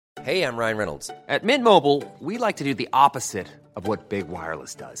Hey, I'm Ryan Reynolds. At Mint Mobile, we like to do the opposite of what Big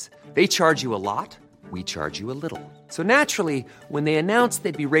Wireless does. They charge you a lot, we charge you a little. So naturally, when they announced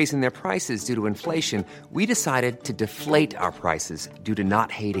they'd be raising their prices due to inflation, we decided to deflate our prices due to not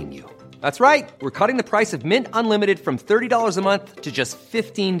hating you. That's right. We're cutting the price of Mint Unlimited from $30 a month to just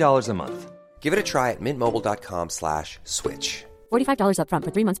 $15 a month. Give it a try at mintmobile.com/switch. $45 up front for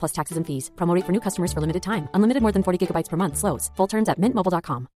 3 months plus taxes and fees. Promo rate for new customers for limited time. Unlimited more than 40 gigabytes per month. Slows full terms at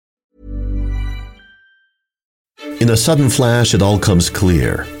mintmobile.com. In a sudden flash, it all comes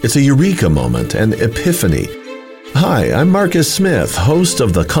clear. It's a eureka moment, an epiphany. Hi, I'm Marcus Smith, host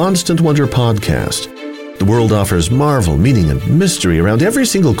of the Constant Wonder podcast. The world offers marvel, meaning, and mystery around every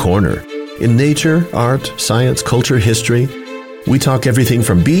single corner. In nature, art, science, culture, history, we talk everything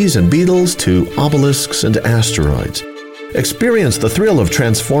from bees and beetles to obelisks and asteroids. Experience the thrill of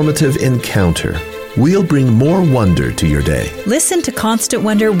transformative encounter. We'll bring more wonder to your day. Listen to Constant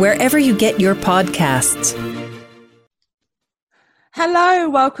Wonder wherever you get your podcasts. Hello,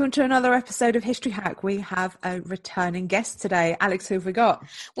 welcome to another episode of History Hack. We have a returning guest today. Alex, who have we got?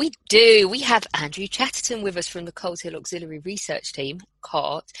 We do. We have Andrew Chatterton with us from the Cold Hill Auxiliary Research Team,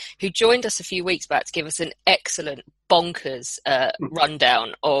 CART, who joined us a few weeks back to give us an excellent, bonkers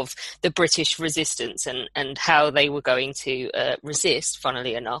rundown of the British resistance and how they were going to resist,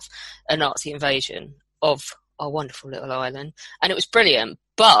 funnily enough, a Nazi invasion of our wonderful little island. And it was brilliant,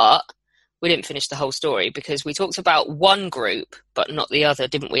 but we didn't finish the whole story because we talked about one group, but not the other,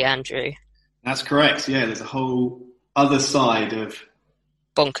 didn't we, Andrew? That's correct. Yeah, there's a whole other side of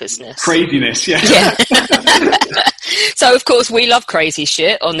bonkersness. Craziness, yeah. So, of course, we love crazy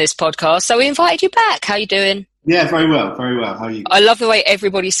shit on this podcast, so we invited you back. How you doing? Yeah, very well, very well. How are you? I love the way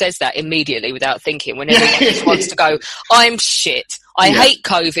everybody says that immediately without thinking, when everyone just wants to go, I'm shit. I hate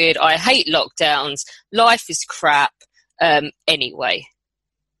COVID. I hate lockdowns. Life is crap. Anyway.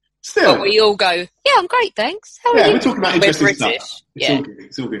 Still, but we all go, yeah, I'm great, thanks. How are you? We're talking about interesting stuff. It's all good.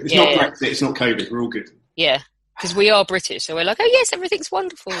 It's all good. It's not Brexit. It's not COVID. We're all good. Yeah, because we are British, so we're like, oh yes, everything's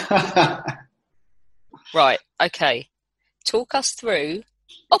wonderful. Right. Okay. Talk us through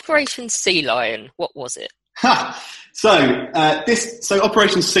Operation Sea Lion. What was it? So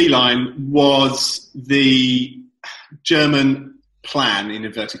Operation Sea Lion was the German plan, in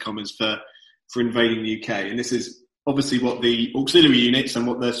inverted commas, for invading the UK, and this is obviously what the auxiliary units and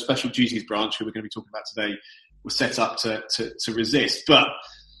what the Special Duties Branch, who we're going to be talking about today, were set up to resist. But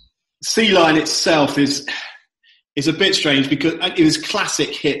Sea Lion itself is a bit strange because it was classic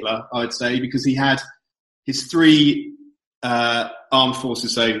Hitler, I'd say, because he had his three armed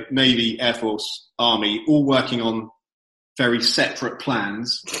forces, so Navy, Air Force, Army, all working on very separate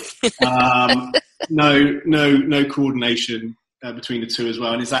plans. No coordination between the two as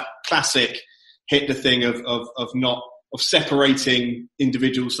well, and it's that classic Hitler thing of separating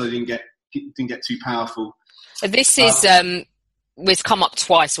individuals so they didn't get too powerful. This is it's come up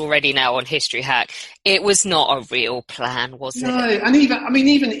twice already now on History Hack. It was not a real plan, was it? No, and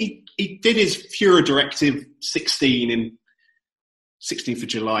even he did his Führer Directive 16 in 16th of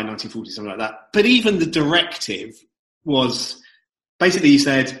July 1940, something like that. But even the directive was basically, he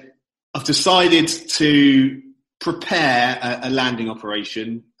said, I've decided to prepare a landing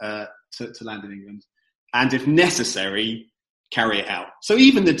operation to land in England, and if necessary, carry it out. So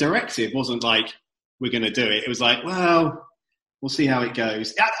even the directive wasn't like, we're going to do it. It was like, well, we'll see how it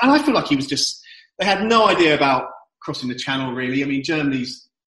goes. And I feel like they had no idea about crossing the channel, really. I mean, Germany's,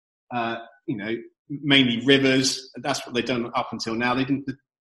 mainly rivers. That's what they've done up until now. They didn't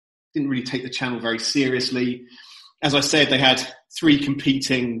really take the channel very seriously. As I said, they had three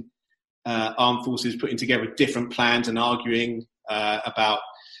competing armed forces putting together different plans and arguing about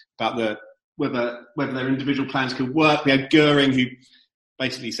whether their individual plans could work. We had Goering, who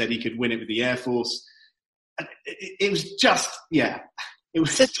basically said he could win it with the Air Force. It was just, it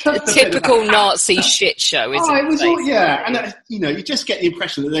was a typical Nazi shit show, isn't it? It was all, and you just get the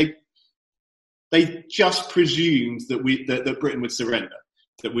impression that they just presumed that Britain would surrender,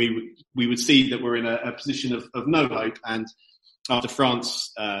 that we would see that we're in a position of no hope, and after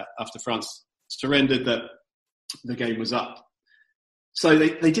France surrendered, that the game was up. So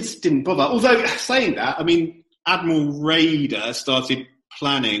they just didn't bother. Although, saying that, I mean, Admiral Raeder started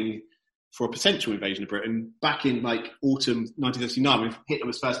planning for a potential invasion of Britain back in autumn 1939, when Hitler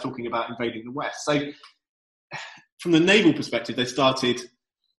was first talking about invading the West. So from the naval perspective, they started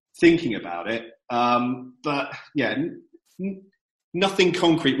thinking about it. But nothing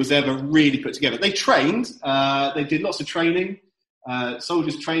concrete was ever really put together. They trained. They did lots of training.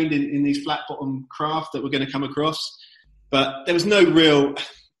 Soldiers trained in these flat-bottom craft that we're going to come across. But there was no real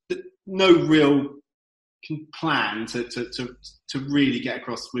plan to to really get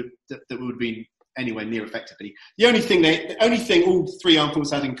across that would have been anywhere near effectively. The only thing all three armed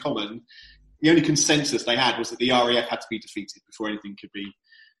forces had in common, the only consensus they had, was that the RAF had to be defeated before anything could be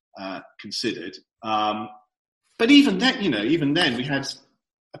considered. But even then, we had,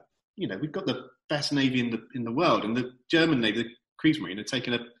 we've got the best navy in the world, and the German navy, the Kriegsmarine, had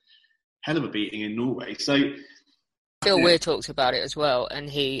taken a hell of a beating in Norway. So Phil Weir talked about it as well, and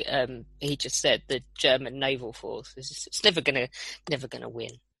he just said the German naval force is never gonna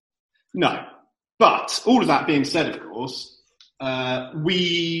win. No, but all of that being said, of course,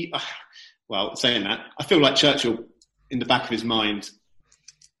 saying that, I feel like Churchill, in the back of his mind,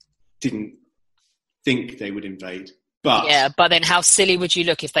 didn't think they would invade. But then how silly would you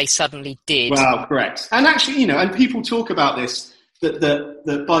look if they suddenly did? Well, correct. And actually, and people talk about this,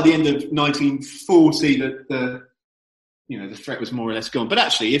 that by the end of 1940, the threat was more or less gone. But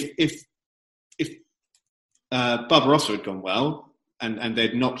actually, if Barbarossa had gone well and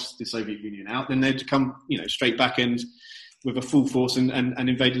they'd knocked the Soviet Union out, then they'd come, straight back and with a full force and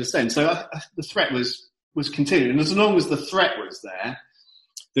invaded us then. So the threat was continuing. And as long as the threat was there,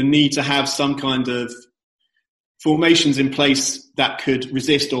 the need to have some kind of formations in place that could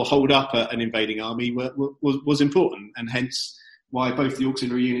resist or hold up an invading army was important, and hence why both the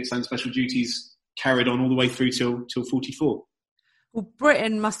auxiliary units and special duties carried on all the way through till 44. Well,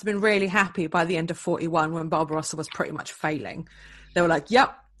 Britain must have been really happy by the end of 41 when Barbarossa was pretty much failing. They were like,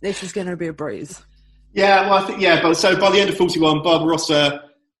 yep, this is going to be a breeze. Yeah, well, I think, but so by the end of 41, Barbarossa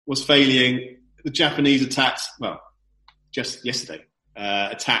was failing. The Japanese attacked, just yesterday,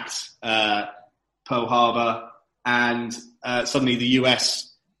 attacked Pearl Harbor, and suddenly the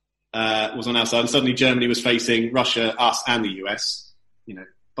US was on our side, and suddenly Germany was facing Russia, us, and the US.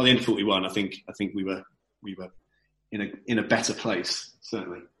 By the end of 41, I think we were in a better place,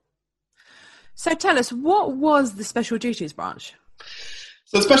 certainly. So tell us, what was the Special Duties Branch?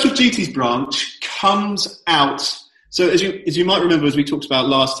 So the Special Duties Branch comes out. So as you might remember, as we talked about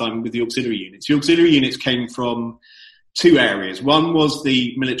last time with the auxiliary units, the auxiliary units came from two areas. One was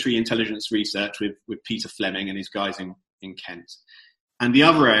the military intelligence research with Peter Fleming and his guys in Kent. And the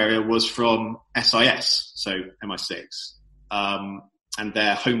other area was from SIS, so MI6, and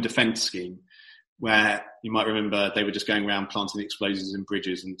their home defence scheme, where you might remember they were just going around planting the explosives in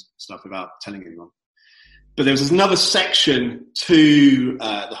bridges and stuff without telling anyone. But there was another section to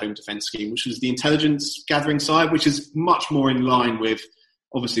the home defence scheme, which was the intelligence gathering side, which is much more in line with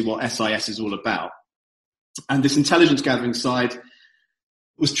obviously what SIS is all about. And this intelligence gathering side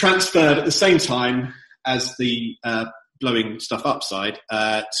was transferred at the same time as the blowing stuff up side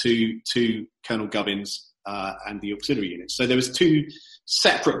to Colonel Gubbins and the auxiliary units. So there was two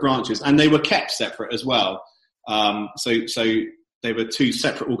separate branches, and they were kept separate as well. So they were two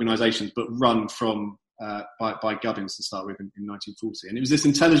separate organisations, but run from by Gubbins to start with in 1940. And it was this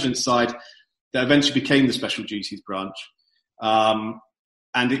intelligence side that eventually became the Special Duties Branch.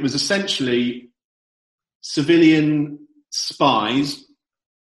 And it was essentially civilian spies,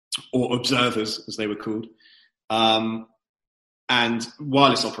 or observers as they were called, and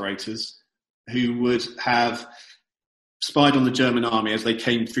wireless operators who would have spied on the German army as they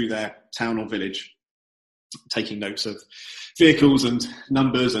came through their town or village, taking notes of vehicles and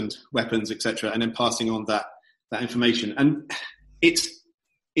numbers and weapons, etc., and then passing on that information. And it's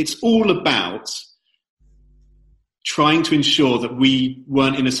all about trying to ensure that we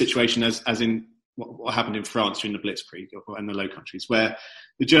weren't in a situation as in what happened in France during the Blitzkrieg and the Low Countries, where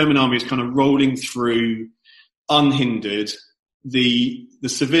the German army is kind of rolling through unhindered. The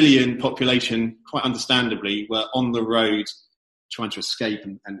civilian population, quite understandably, were on the road trying to escape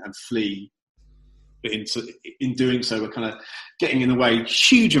and flee. But in doing so, we're kind of getting in the way.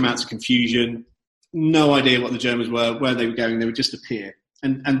 Huge amounts of confusion, no idea what the Germans were, where they were going. They would just appear.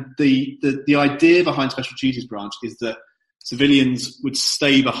 And the idea behind Special Duties Branch is that civilians would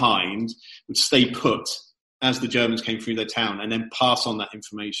stay behind, would stay put as the Germans came through their town, and then pass on that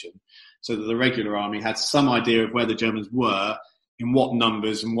information so that the regular army had some idea of where the Germans were, in what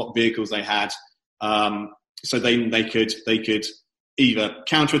numbers and what vehicles they had, so they could either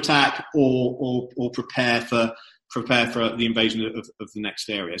counterattack or prepare for the invasion of the next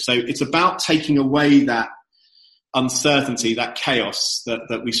area. So it's about taking away that uncertainty, that chaos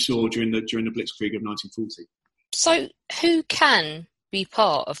that we saw during the Blitzkrieg of 1940. So who can be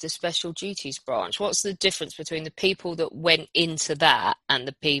part of the Special Duties Branch? What's the difference between the people that went into that and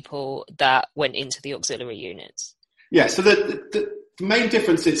the people that went into the auxiliary units? Yeah, so the main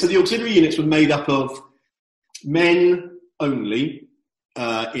difference is, so the auxiliary units were made up of men only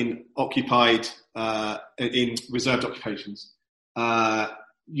in reserved occupations,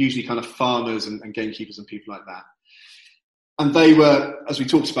 usually kind of farmers and gamekeepers and people like that. And they were, as we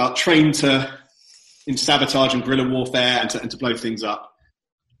talked about, trained in sabotage and guerrilla warfare and to blow things up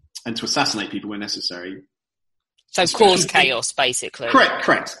and to assassinate people where necessary. So cause chaos, basically.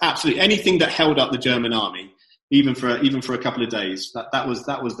 Correct. Absolutely. Anything that held up the German army, even for a couple of days, that was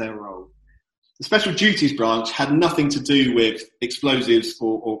their role. The Special Duties Branch had nothing to do with explosives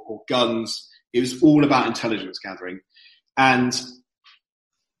or guns. It was all about intelligence gathering. And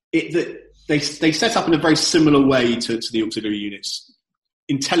they set up in a very similar way to the auxiliary units.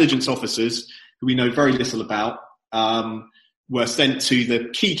 Intelligence officers, who we know very little about, were sent to the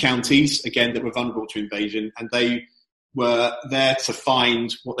key counties, again, that were vulnerable to invasion, and they were there to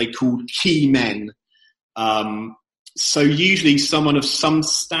find what they called key men. So usually someone of some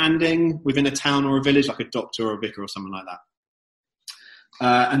standing within a town or a village, like a doctor or a vicar or someone like that.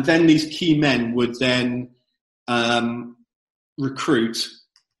 And then these key men would then recruit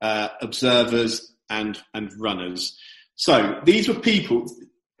observers and runners. So these were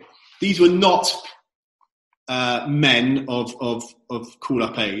not men of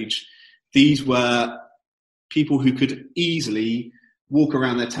call-up age. These were people who could easily walk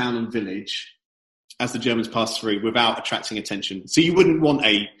around their town and village as the Germans passed through without attracting attention. So you wouldn't want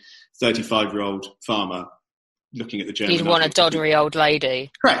a 35-year-old farmer looking at the German. You'd want a doddery old lady.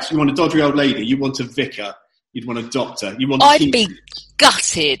 Correct. You want a doddery old lady. You want a vicar. You'd want a doctor. I'd be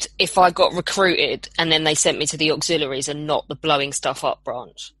gutted if I got recruited and then they sent me to the auxiliaries and not the blowing stuff up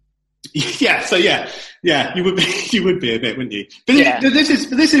branch. Yeah. So you would be a bit, wouldn't you? But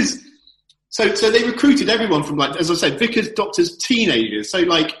this is. So they recruited everyone from, like, as I said, vicars, doctors, teenagers. So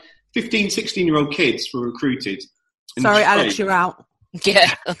like 15, 16-year-old kids were recruited. Sorry, Alex, you're out.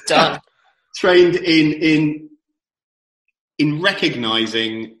 Yeah, I'm done. Trained in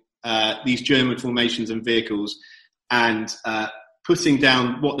recognising these German formations and vehicles and putting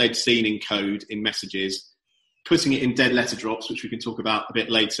down what they'd seen in code, in messages, putting it in dead letter drops, which we can talk about a bit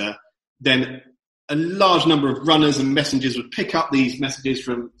later. Then a large number of runners and messengers would pick up these messages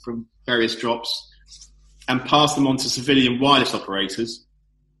from various drops and pass them on to civilian wireless operators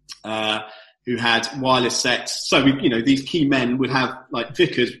who had wireless sets. So, these key men would have, like,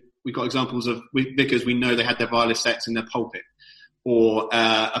 vicars. We've got examples of vicars. We know they had their wireless sets in their pulpit. Or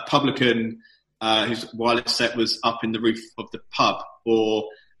a publican whose wireless set was up in the roof of the pub. Or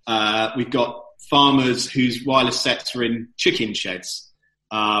we've got farmers whose wireless sets were in chicken sheds.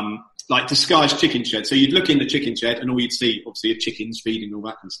 Like disguised chicken shed. So you'd look in the chicken shed and all you'd see, obviously, are chickens feeding, all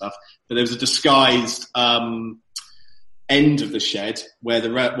that kind of stuff. But there was a disguised end of the shed where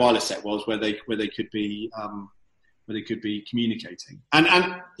the wireless set was, where they could be communicating.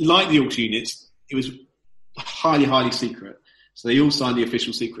 And like the aux units, it was highly, highly secret. So they all signed the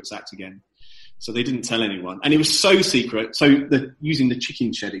Official Secrets Act again. So they didn't tell anyone, and it was so secret. So using the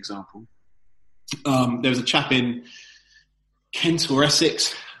chicken shed example, there was a chap in Kent or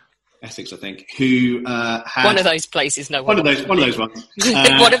Essex, I think, who had one of those places. No, one of those ones.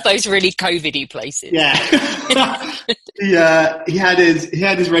 One of those really COVID-y places. Yeah, he had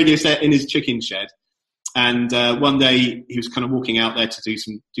his radio set in his chicken shed, and one day he was kind of walking out there to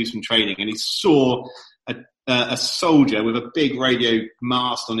do some training, and he saw a soldier with a big radio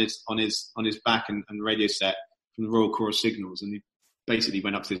mast on his back and radio set from the Royal Corps of Signals, and he basically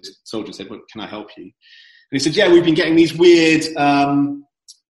went up to this soldier and said, "Well, can I help you?" And he said, "Yeah, we've been getting these weird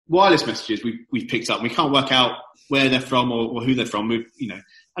wireless messages we've picked up. We can't work out where they're from or who they're from.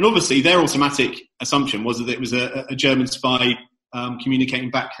 And obviously their automatic assumption was that it was a German spy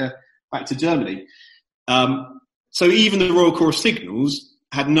communicating back to Germany. So even the Royal Corps of Signals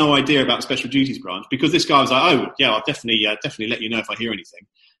had no idea about the Special Duties Branch, because this guy was like, "Oh yeah, I'll definitely let you know if I hear anything,"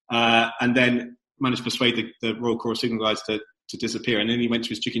 and then managed to persuade the Royal Corps of Signal guys to disappear. And then he went to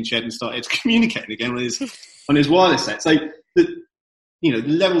his chicken shed and started communicating again on his wireless set. So the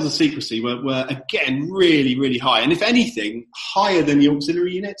levels of secrecy were again really, really high, and if anything, higher than the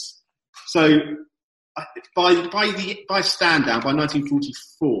auxiliary units. So by stand down, by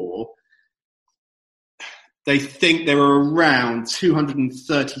 1944, they think there were around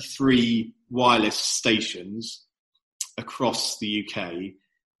 233 wireless stations across the UK,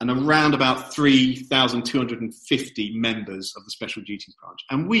 and around about 3,250 members of the Special Duties Branch.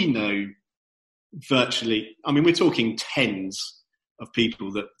 And we know virtually, we're talking tens of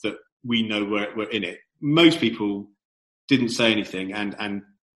people that we know were in it. Most people didn't say anything and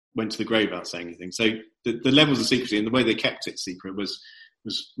went to the grave without saying anything. So the levels of secrecy and the way they kept it secret was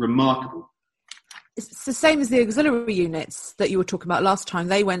remarkable. It's the same as the auxiliary units that you were talking about last time.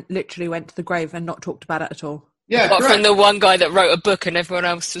 They literally went to the grave and not talked about it at all. Yeah, apart from the one guy that wrote a book and everyone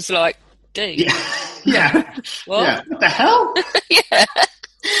else was like, dude. Yeah. What? Yeah. What the hell? Yeah.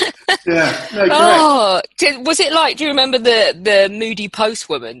 Yeah, no, correct. Oh, was it like? Do you remember the moody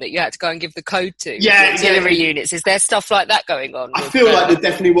postwoman that you had to go and give the code to? Yeah, auxiliary units. Is there stuff like that going on? I feel like there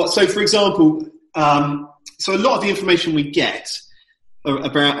definitely was. So, for example, so a lot of the information we get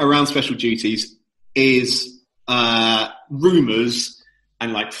around special duties is rumours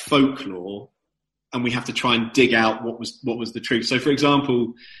and like folklore, and we have to try and dig out what was the truth. So, for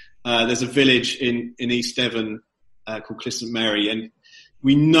example, there's a village in East Devon called Clifton St Mary, and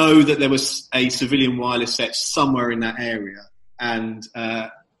we know that there was a civilian wireless set somewhere in that area. And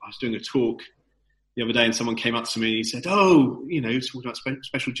I was doing a talk the other day, and someone came up to me and he said, "Oh, talking about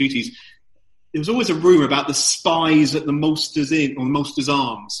special duties. There was always a rumour about the spies at the Maltster's Inn or Maltster's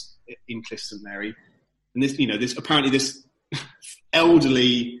Arms in Clifton St Mary." And this apparently this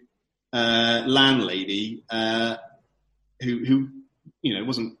elderly landlady who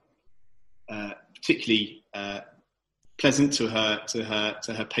wasn't particularly pleasant to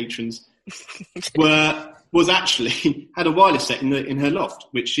her patrons was actually had a wireless set in her loft,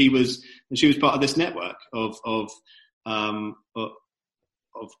 which she was part of this network of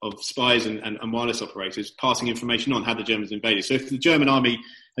spies and wireless operators passing information on, had the Germans invaded. So if the German army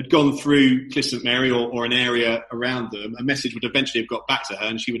had gone through Clifton St Mary or an area around them, a message would eventually have got back to her,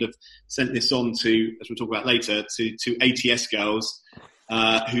 and she would have sent this on to, as we'll talk about later, to ATS girls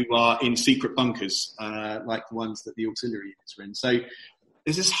who are in secret bunkers, like the ones that the auxiliary units were in. So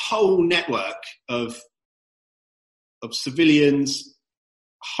there's this whole network of civilians,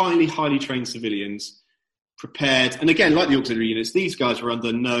 highly, highly trained civilians, prepared. And again, like the auxiliary units, these guys were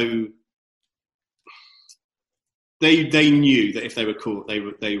under no... They knew that if they were caught, they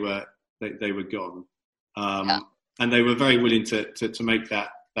were gone. And they were very willing to make that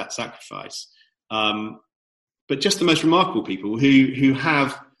sacrifice. But just the most remarkable people who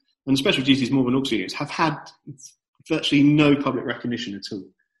have, and special duties more than auxiliary units, have had virtually no public recognition at all.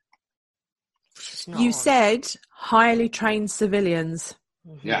 You said highly trained civilians.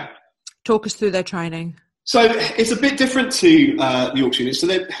 Yeah. Talk us through their training. So it's a bit different to the auxiliary units.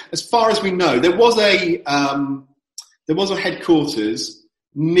 So as far as we know, there was a headquarters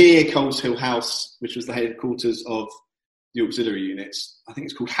near Coleshill House, which was the headquarters of the auxiliary units. I think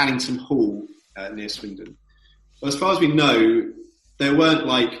it's called Hannington Hall near Swindon. But as far as we know, there weren't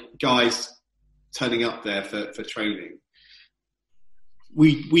like guys turning up there for training.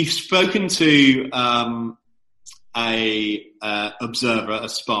 We've spoken to a observer, a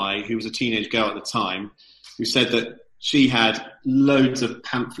spy, who was a teenage girl at the time, who said that she had loads of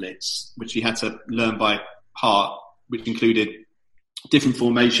pamphlets which she had to learn by heart, which included different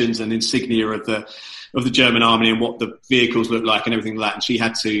formations and insignia of the German army and what the vehicles looked like and everything like that. And she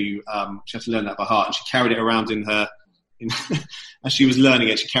had to learn that by heart. And she carried it around as she was learning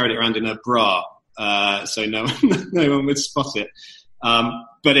it, she carried it around in her bra, so no one would spot it.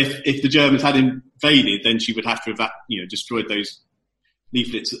 But if the Germans had invaded, then she would have to have destroyed those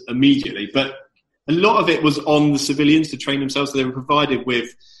leaflets immediately. But a lot of it was on the civilians to train themselves. So they were provided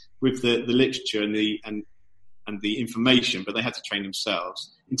with the literature and the information, but they had to train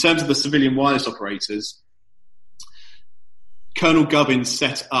themselves. In terms of the civilian wireless operators, Colonel Gubbins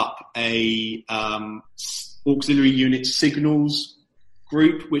set up a auxiliary unit signals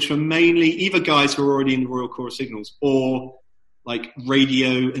group, which were mainly either guys who were already in the Royal Corps of Signals or like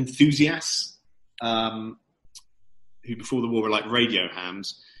radio enthusiasts, who before the war were like radio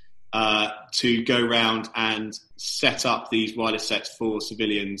hams, to go around and set up these wireless sets for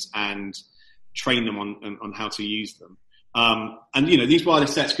civilians and train them on how to use them. And these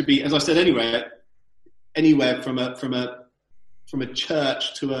wireless sets could be, as I said, anywhere from a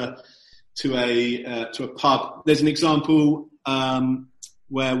church to a pub. There's an example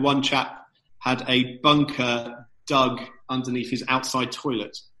where one chap had a bunker dug underneath his outside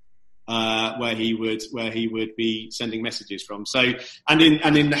toilet, where he would be sending messages from. So, and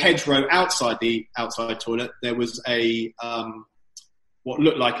in the hedgerow outside the outside toilet, there was a what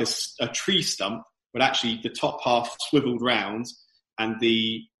looked like a tree stump, but actually the top half swiveled round, and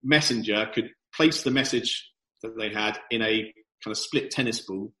the messenger could place the message that they had in a kind of split tennis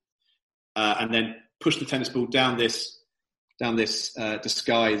ball, and then push the tennis ball down this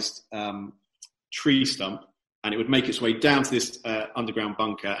disguised tree stump, and it would make its way down to this underground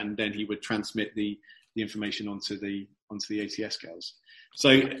bunker, and then he would transmit the information onto the ATS girls. So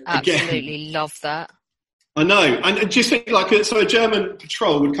absolutely again, love that. I know, and just think so a German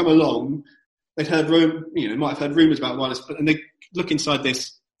patrol would come along. They'd heard might have heard rumours about wireless, and they look inside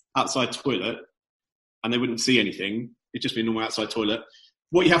this outside toilet, and they wouldn't see anything. It'd just be a normal outside toilet.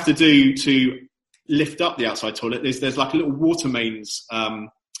 What you have to do to lift up the outside toilet is there's like a little water mains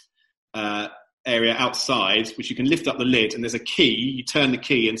area outside, which you can lift up the lid, and there's a key. You turn the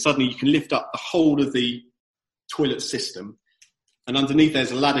key, and suddenly you can lift up the whole of the toilet system. And underneath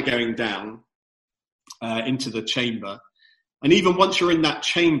there's a ladder going down into the chamber. And even once you're in that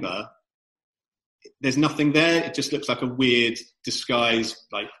chamber, there's nothing there. It just looks like a weird disguised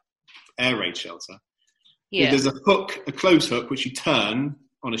like air raid shelter. Yeah. There's a hook, a clothes hook, which you turn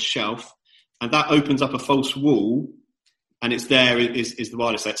on a shelf, and that opens up a false wall, and it's there is the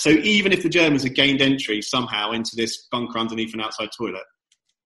wireless set. So even if the Germans had gained entry somehow into this bunker underneath an outside toilet,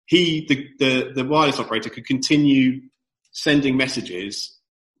 the wireless operator could continue sending messages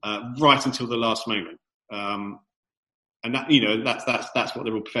right until the last moment. And that, that's what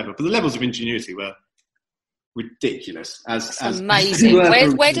they're all prepared for. But the levels of ingenuity were ridiculous. As amazing.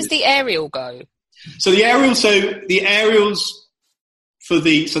 Where does the aerial go? So the aerials so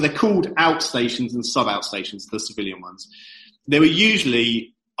they're called outstations and sub-outstations, the civilian ones. They were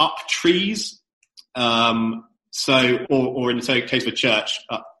usually up trees, or in the case of a church,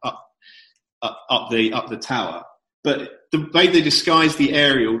 up the tower. But the way they disguised the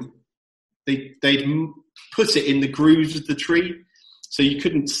aerial, they'd put it in the grooves of the tree, so you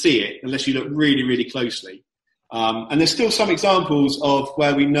couldn't see it unless you looked really, really closely. And there's still some examples of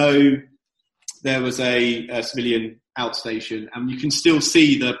where we know there was a civilian outstation, and you can still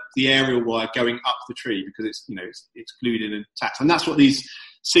see the aerial wire going up the tree because it's glued in and attached. And that's what these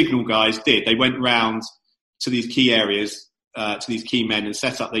signal guys did. They went round to these key areas, to these key men, and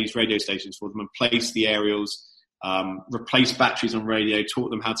set up these radio stations for them and placed the aerials, replaced batteries on radio, taught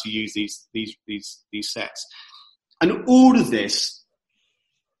them how to use these sets. And all of this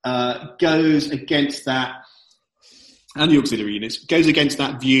goes against that, and the auxiliary units, goes against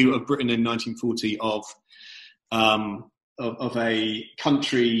that view of Britain in 1940 of a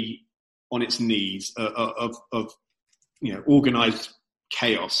country on its knees, of organised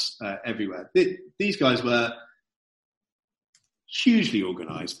chaos everywhere. These guys were hugely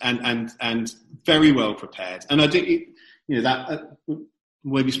organised and very well prepared. And I think that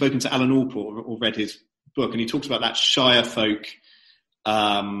when we've spoken to Alan Allport or read his book, and he talks about that Shire folk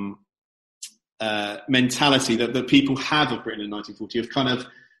mentality that people have of Britain in 1940, of kind of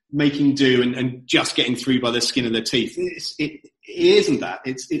making do and just getting through by the skin of their teeth. It isn't that.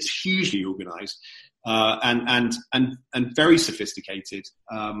 It's hugely organised and very sophisticated.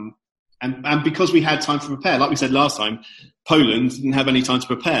 And because we had time to prepare, like we said last time, Poland didn't have any time to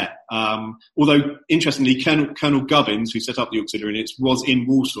prepare. Although, interestingly, Colonel Gubbins, who set up the auxiliary units, was in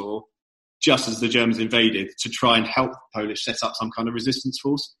Warsaw just as the Germans invaded to try and help the Polish set up some kind of resistance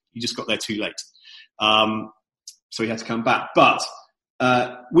force. He just got there too late. So he had to come back. But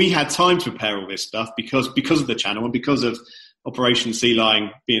we had time to prepare all this stuff because of the channel and because of Operation Sea Lion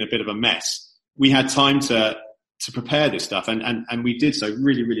being a bit of a mess. We had time to prepare this stuff, and we did so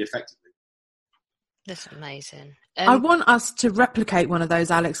really, really effectively. That's amazing. I want us to replicate one of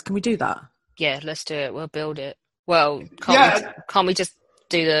those, Alex. Can we do that? Yeah, let's do it. We'll build it. Well, can't we just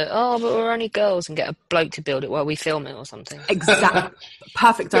do but we're only girls and get a bloke to build it while we film it or something? Exactly.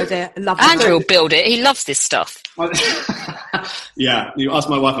 Perfect idea. Love it. Andrew will build it. He loves this stuff. Yeah, you ask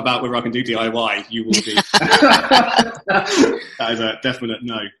my wife about whether I can do DIY, you will do. That is a definite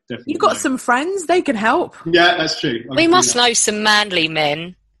no. You've got some friends, they can help. Yeah, that's true. We must know some manly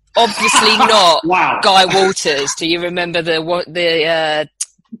men. Obviously not Guy Walters. Do you remember the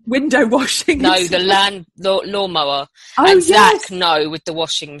window washing? No, the lawnmower. Oh, and yes. Zach, no, with the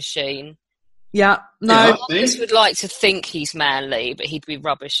washing machine. Yeah, no. Marcus would like to think he's manly, but he'd be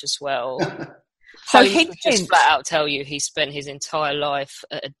rubbish as well. So he would just flat out tell you he spent his entire life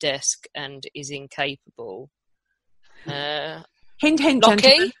at a desk and is incapable. Hint,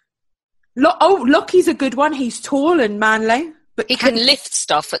 Lockie? Lockie's a good one. He's tall and manly. But he can lift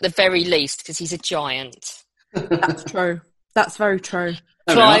stuff at the very least because he's a giant. That's true. That's very true.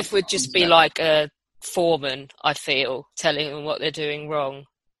 Clive would just be like a foreman, I feel, telling them what they're doing wrong.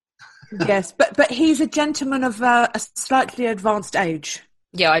 Yes, but he's a gentleman of a slightly advanced age.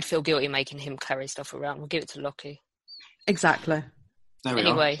 Yeah, I'd feel guilty making him carry stuff around. We'll give it to Lockie. Exactly.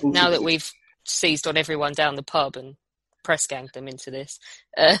 Anyway, now that we've seized on everyone down the pub and press ganged them into this.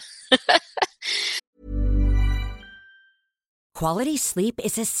 Quality sleep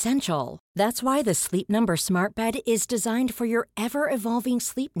is essential. That's why the Sleep Number Smart Bed is designed for your ever-evolving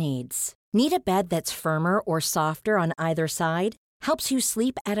sleep needs. Need a bed that's firmer or softer on either side? Helps you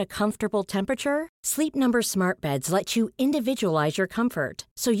sleep at a comfortable temperature? Sleep Number Smart Beds let you individualize your comfort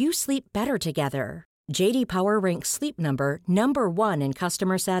so you sleep better together. JD Power ranks Sleep Number number 1 in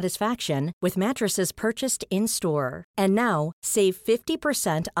customer satisfaction with mattresses purchased in-store. And now, save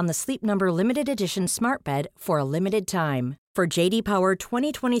 50% on the Sleep Number Limited Edition Smart Bed for a limited time. For JD Power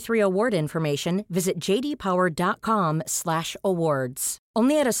 2023 award information, visit jdpower.com/awards.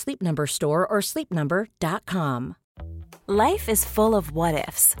 Only at a Sleep Number store or sleepnumber.com. Life is full of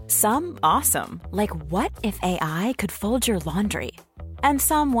what-ifs. Some awesome, like what if AI could fold your laundry? And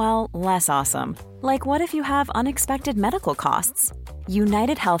some, well, less awesome, like what if you have unexpected medical costs?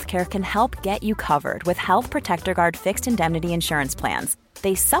 United Healthcare can help get you covered with Health Protector Guard fixed indemnity insurance plans.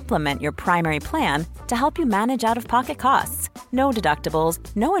 They supplement your primary plan to help you manage out-of-pocket costs. No deductibles,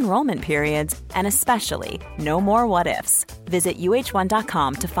 no enrollment periods, and especially no more what-ifs. Visit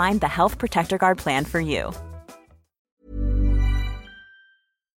uh1.com to find the Health Protector Guard plan for you.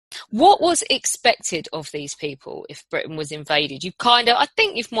 What was expected of these people if Britain was invaded? I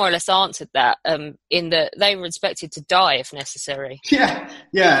think you've more or less answered that, in that they were expected to die if necessary. Yeah,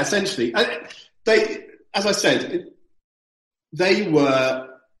 essentially. As I said, they were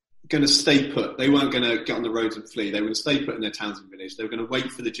going to stay put. They weren't going to get on the roads and flee. They were going to stay put in their towns and villages. They were going to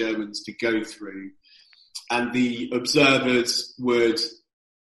wait for the Germans to go through, and the observers would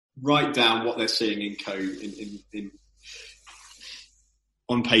write down what they're seeing in code,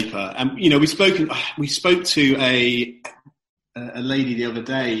 on paper. And we spoke to a lady the other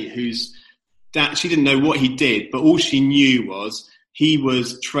day whose dad, she didn't know what he did, but all she knew was he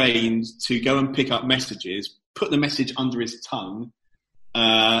was trained to go and pick up messages, put the message under his tongue,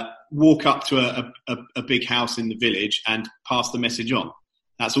 walk up to a big house in the village and pass the message on.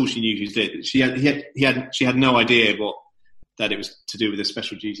 That's all she knew he did. She had no idea that it was to do with the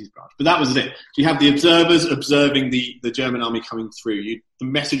Special Duties Branch. But that was it. You have the observers observing the German army coming through. The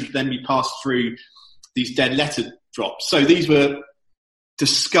message would then be passed through these dead letter drops. So these were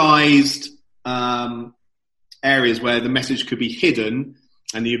disguised areas where the message could be hidden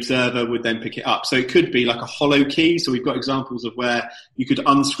and the observer would then pick it up. So it could be like a hollow key. So we've got examples of where you could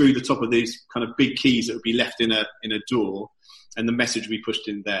unscrew the top of these kind of big keys that would be left in a door and the message would be pushed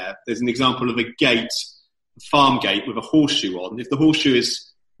in there. There's an example of a gate, farm gate with a horseshoe on. If the horseshoe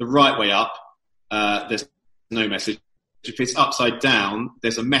is the right way up, there's no message. If it's upside down,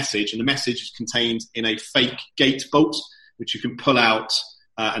 there's a message, and the message is contained in a fake gate bolt, which you can pull out,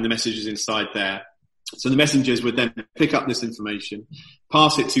 and the message is inside there. So the messengers would then pick up this information,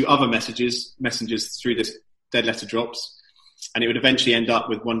 pass it to other messengers through this dead letter drops, and it would eventually end up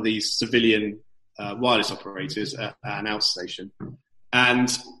with one of these civilian wireless operators at an outstation.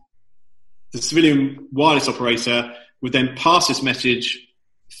 And the civilian wireless operator would then pass this message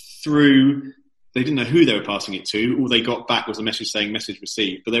through. They didn't know who they were passing it to. All they got back was a message saying message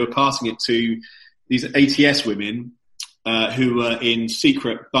received. But they were passing it to these ATS women who were in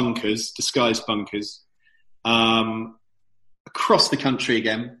secret bunkers, disguised bunkers, across the country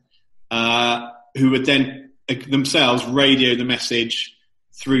again, who would then themselves radio the message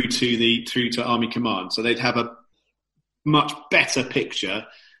through to Army Command. So they'd have a much better picture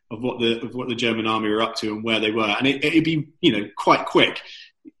of what the German army were up to and where they were, and it'd be quite quick.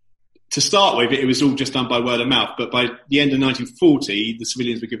 To start with, it was all just done by word of mouth, but by the end of 1940, the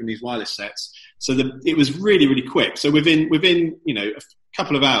civilians were given these wireless sets, so it was really, really quick. So within a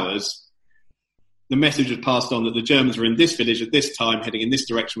couple of hours, the message was passed on that the Germans were in this village at this time, heading in this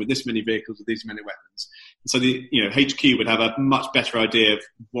direction with this many vehicles, with these many weapons. So the HQ would have a much better idea of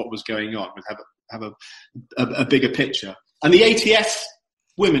what was going on, would have a bigger picture, and the ATS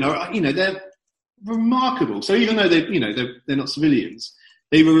women are, they're remarkable. So even though they're not civilians,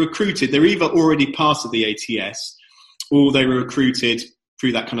 they were recruited. They were either already part of the ATS, or they were recruited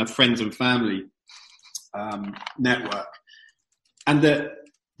through that kind of friends and family network. And the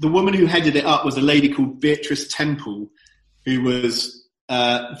woman who headed it up was a lady called Beatrice Temple, who was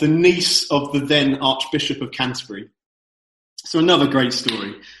the niece of the then Archbishop of Canterbury. So another great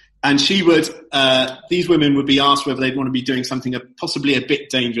story. And she would, these women would be asked whether they'd want to be doing something possibly a bit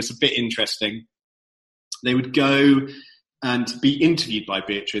dangerous, a bit interesting. They would go and be interviewed by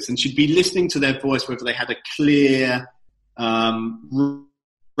Beatrice, and she'd be listening to their voice, whether they had a clear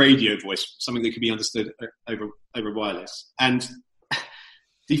radio voice, something that could be understood over wireless. And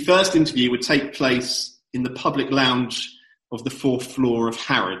the first interview would take place in the public lounge of the 4th floor of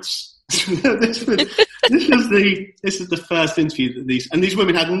Harrods. This is the first interview that these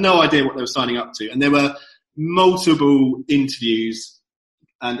women had no idea what they were signing up to, and there were multiple interviews,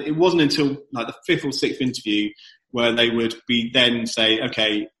 and it wasn't until like the 5th or 6th interview where they would be then say,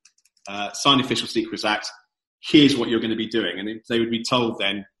 okay, sign the Official Secrets Act, here's what you're going to be doing. And they would be told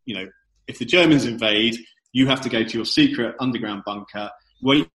then, if the Germans invade, you have to go to your secret underground bunker,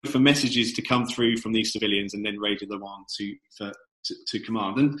 wait for messages to come through from these civilians, and then radio them on to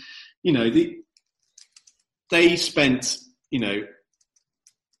command. And they spent,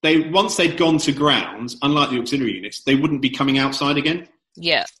 once they'd gone to ground, unlike the auxiliary units, they wouldn't be coming outside again.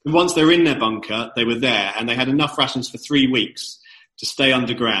 Yeah. Once they were in their bunker, they were there, and they had enough rations for 3 weeks to stay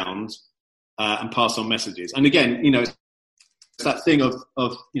underground and pass on messages. And again, it's that thing of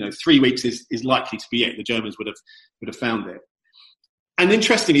 3 weeks is likely to be it. The Germans would have found it. And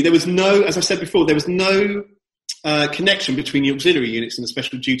interestingly, there was no, as I said before, there was no connection between the auxiliary units and the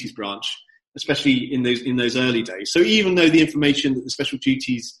special duties branch, especially in those early days. So even though the information that the special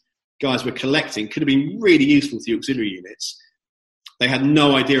duties guys were collecting could have been really useful to the auxiliary units, they had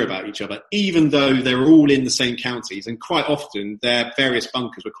no idea about each other, even though they were all in the same counties, and quite often their various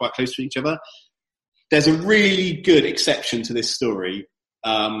bunkers were quite close to each other. There's a really good exception to this story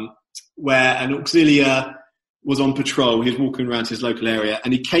where an auxiliar was on patrol. He was walking around his local area,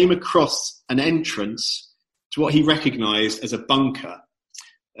 and he came across an entrance to what he recognised as a bunker,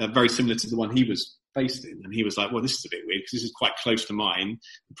 very similar to the one he was based in. And he was like, well, this is a bit weird because this is quite close to mine.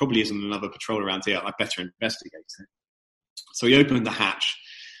 There probably isn't another patrol around here. I'd better investigate it. So he opened the hatch,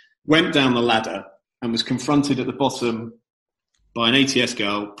 went down the ladder, and was confronted at the bottom by an ATS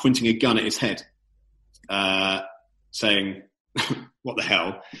girl pointing a gun at his head, saying, what the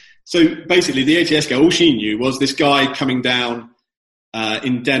hell? So basically the ATS girl, all she knew was this guy coming down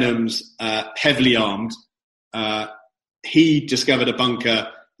in denims, heavily armed. He discovered a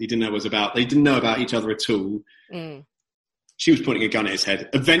bunker he didn't know what it was about. They didn't know about each other at all. Mm. She was pointing a gun at his head.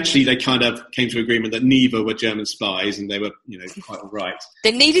 Eventually, they kind of came to agreement that neither were German spies, and they were, quite all right.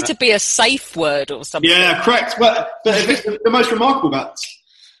 There needed to be a safe word or something. Yeah, correct. But the most remarkable part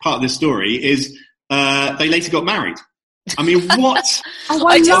of this story is they later got married. I mean, what?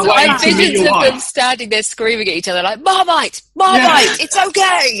 I visions of them standing there screaming at each other like, Marmite, it's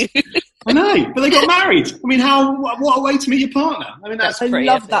okay. I know, but they got married. I mean, what a way to meet your partner. I mean, I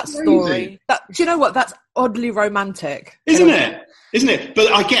love that story. Do you know what? That's oddly romantic. Isn't it?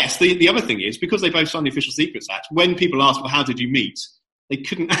 But I guess the other thing is, because they both signed the Official Secrets Act, when people ask, well, how did you meet? They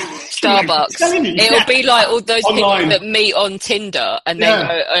couldn't. Starbucks. It'll be like all those people that meet on Tinder, and they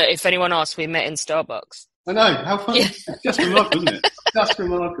go, if anyone asks, we met in Starbucks. I know, how funny. Yeah. Just remarkable, isn't it? Just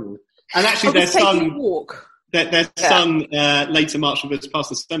remarkable. And actually their son later marched with us past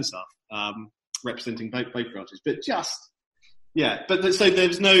the Stone Staff, representing both branches. But so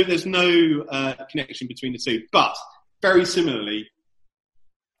there's no connection between the two. But very similarly,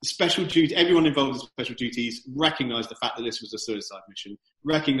 special duty, everyone involved in special duties recognised the fact that this was a suicide mission,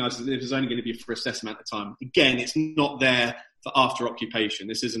 recognised that it was only going to be for a set amount of time. Again, it's not there for after occupation.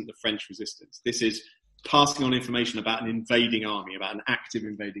 This isn't the French resistance. This is passing on information about an invading army, about an active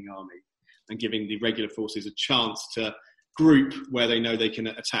invading army, and giving the regular forces a chance to group where they know they can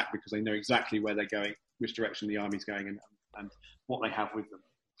attack, because they know exactly where they're going, which direction the army's going, and what they have with them.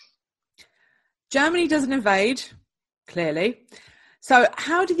 Germany doesn't invade, clearly. So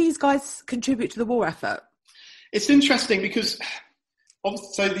how do these guys contribute to the war effort? It's interesting because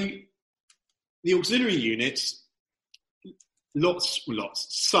the auxiliary units,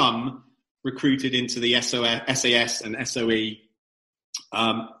 some recruited into the SAS and SOE,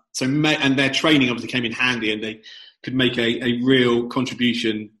 and their training obviously came in handy, and they could make a real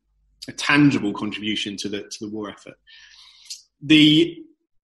contribution, a tangible contribution to the war effort. The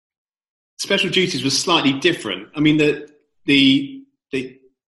special duties was slightly different. I mean, they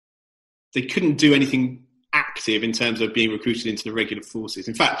couldn't do anything active in terms of being recruited into the regular forces.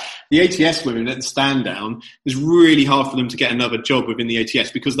 In fact, the ATS women at the stand down, it was really hard for them to get another job within the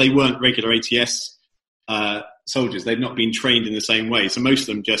ATS because they weren't regular ATS soldiers. They'd not been trained in the same way. So most of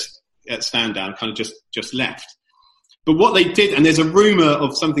them just at stand down kind of just left. But what they did, and there's a rumour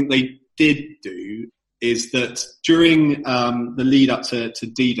of something they did do, is that during the lead up to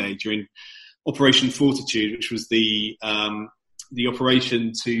D-Day, during Operation Fortitude, which was the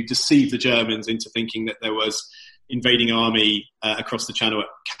operation to deceive the Germans into thinking that there was invading army across the Channel at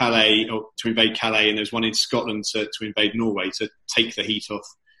Calais, or to invade Calais, and there was one in Scotland to invade Norway, to take the heat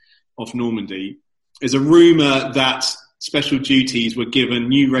off Normandy. There's a rumour that special duties were given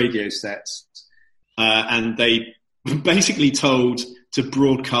new radio sets, and they basically told to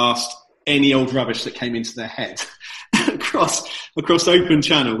broadcast any old rubbish that came into their head across open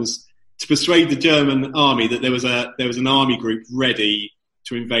channels, to persuade the German army that there was an army group ready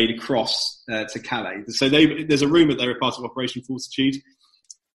to invade across to Calais. So there's a rumour they were part of Operation Fortitude.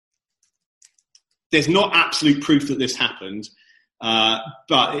 There's not absolute proof that this happened,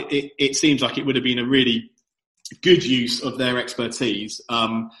 but it seems like it would have been a really good use of their expertise,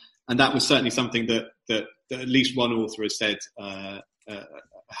 and that was certainly something that at least one author has said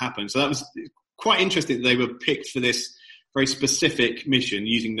happen. So that was quite interesting that they were picked for this very specific mission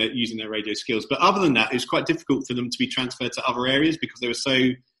using their radio skills. But other than that, it was quite difficult for them to be transferred to other areas because they were so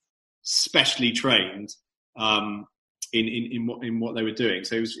specially trained in what they were doing.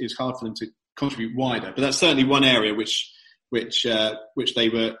 So it was hard for them to contribute wider. But that's certainly one area which they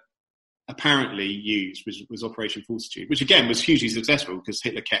were apparently used was Operation Fortitude, which again was hugely successful because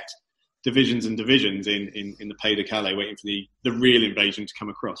Hitler kept divisions and divisions in the Pays de Calais waiting for the real invasion to come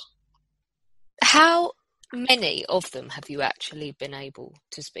across. How many of them have you actually been able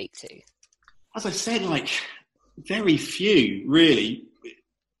to speak to? As I said, like very few, really.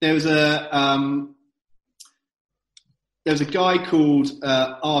 There was a guy called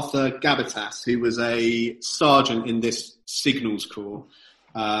Arthur Gabatas, who was a sergeant in this Signals Corps,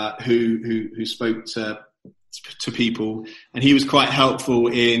 who spoke to people, and he was quite helpful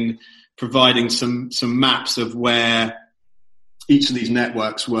in providing some maps of where each of these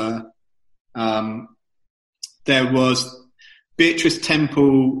networks were. There was Beatrice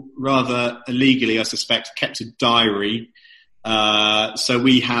Temple, rather illegally, I suspect, kept a diary. So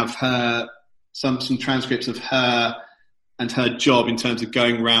we have her some transcripts of her and her job in terms of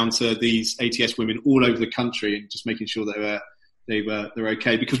going around to these ATS women all over the country and just making sure they were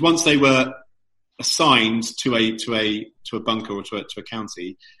okay. Because once they were assigned to a bunker or to a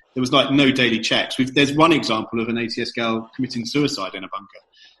county, there was like no daily checks. There's one example of an ATS girl committing suicide in a bunker,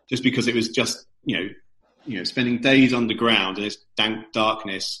 just because it was just spending days underground in this dank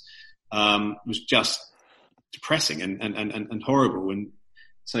darkness was just depressing and horrible. And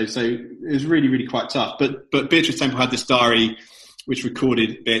so it was really, really quite tough. But Beatrice Temple had this diary which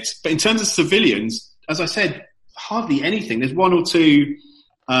recorded bits. But in terms of civilians, as I said, hardly anything. There's one or two.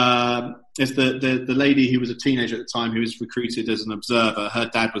 There's the lady who was a teenager at the time who was recruited as an observer. Her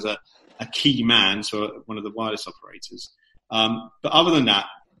dad was a key man, so one of the wireless operators. But other than that,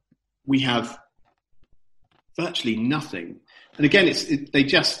 we have virtually nothing. And again, they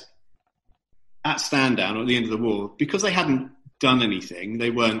just, at stand down or at the end of the war, because they hadn't done anything, they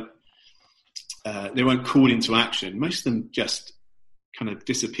weren't called into action. Most of them just kind of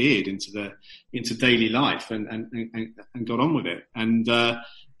disappeared into daily life and got on with it. And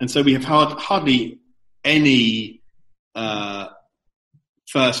so we have hardly any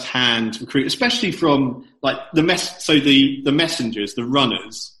first-hand recruit, especially from like the messengers, the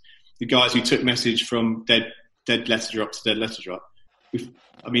runners, the guys who took message from dead letter drop to dead letter drop.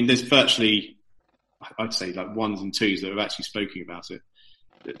 There's virtually, I'd say, like ones and twos that have actually spoken about it.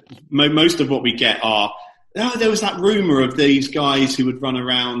 Most of what we get are, there was that rumour of these guys who would run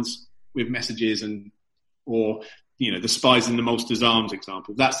around with messages or the spies in the Malta's Arms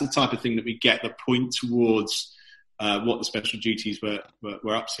example. That's the type of thing that we get that point towards what the special duties were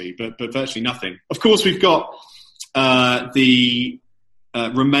up to, but virtually nothing. Of course, we've got the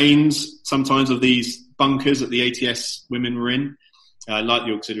remains sometimes of these bunkers that the ATS women were in, like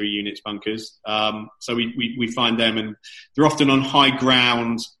the auxiliary units bunkers. So we find them, and they're often on high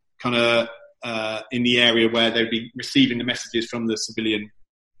ground, kind of in the area where they'd be receiving the messages from the civilian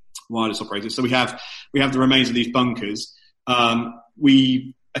wireless operators. So we have the remains of these bunkers.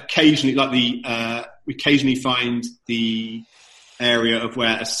 We occasionally find the area of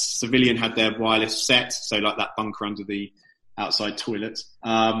where a civilian had their wireless set, so like that bunker under the outside toilet.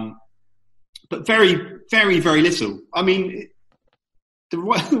 But very, very, very little. The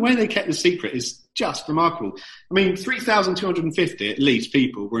way they kept the secret is just remarkable. 3,250 at least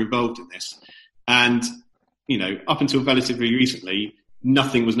people were involved in this. And, up until relatively recently,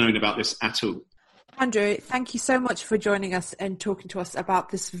 nothing was known about this at all. Andrew, thank you so much for joining us and talking to us about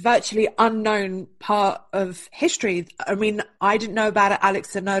this virtually unknown part of history. I didn't know about it.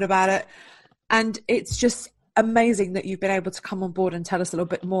 Alex didn't know about it. And it's just amazing that you've been able to come on board and tell us a little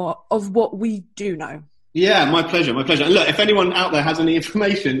bit more of what we do know. Yeah, my pleasure. And look, if anyone out there has any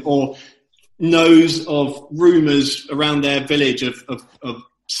information or knows of rumours around their village of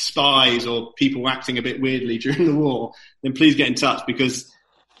spies or people acting a bit weirdly during the war, then please get in touch, because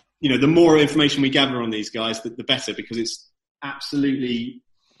the more information we gather on these guys, the better, because it's absolutely,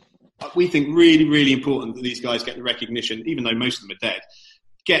 we think, really, really important that these guys get the recognition, even though most of them are dead,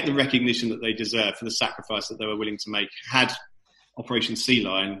 get the recognition that they deserve for the sacrifice that they were willing to make had Operation Sea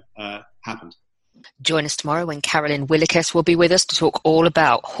Lion happened. Join us tomorrow when Carolyn Willikes will be with us to talk all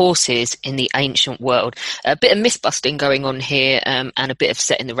about horses in the ancient world. A bit of myth-busting going on here, and a bit of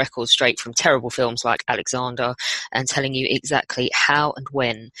setting the record straight from terrible films like Alexander, and telling you exactly how and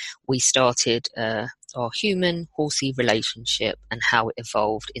when we started our human-horsey relationship and how it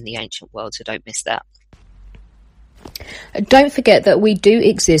evolved in the ancient world, so don't miss that. Don't forget that we do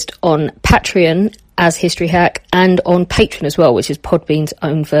exist on Patreon as History Hack and on Patreon as well, which is Podbean's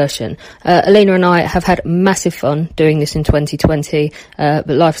own version. Alina and I have had massive fun doing this in 2020, but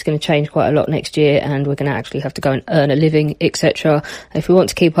life's going to change quite a lot next year and we're going to actually have to go and earn a living, etc. If we want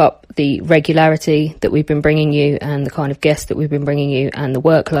to keep up the regularity that we've been bringing you and the kind of guests that we've been bringing you and the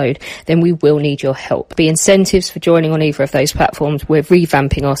workload, then we will need your help. The incentives for joining on either of those platforms, we're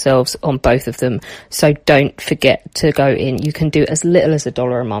revamping ourselves on both of them, so don't forget to go in. You can do as little as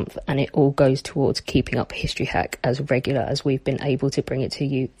 $1 a month and it all goes towards keeping up History Hack as regular as we've been able to bring it to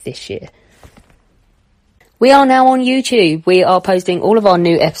you this year. We are now on YouTube. We are posting all of our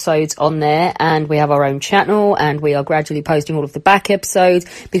new episodes on there and we have our own channel and we are gradually posting all of the back episodes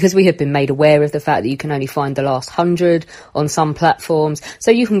because we have been made aware of the fact that you can only find the last 100 on some platforms. So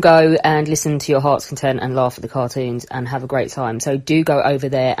you can go and listen to your heart's content and laugh at the cartoons and have a great time. So do go over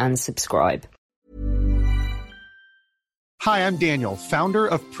there and subscribe. Hi, I'm Daniel, founder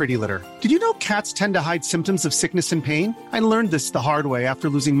of Pretty Litter. Did you know cats tend to hide symptoms of sickness and pain? I learned this the hard way after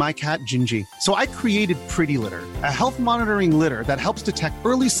losing my cat, Gingy. So I created Pretty Litter, a health monitoring litter that helps detect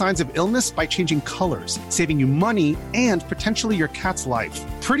early signs of illness by changing colors, saving you money and potentially your cat's life.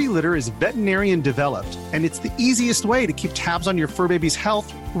 Pretty Litter is veterinarian developed, and it's the easiest way to keep tabs on your fur baby's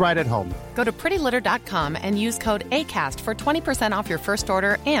health right at home. Go to prettylitter.com and use code ACAST for 20% off your first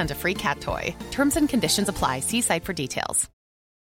order and a free cat toy. Terms and conditions apply. See site for details.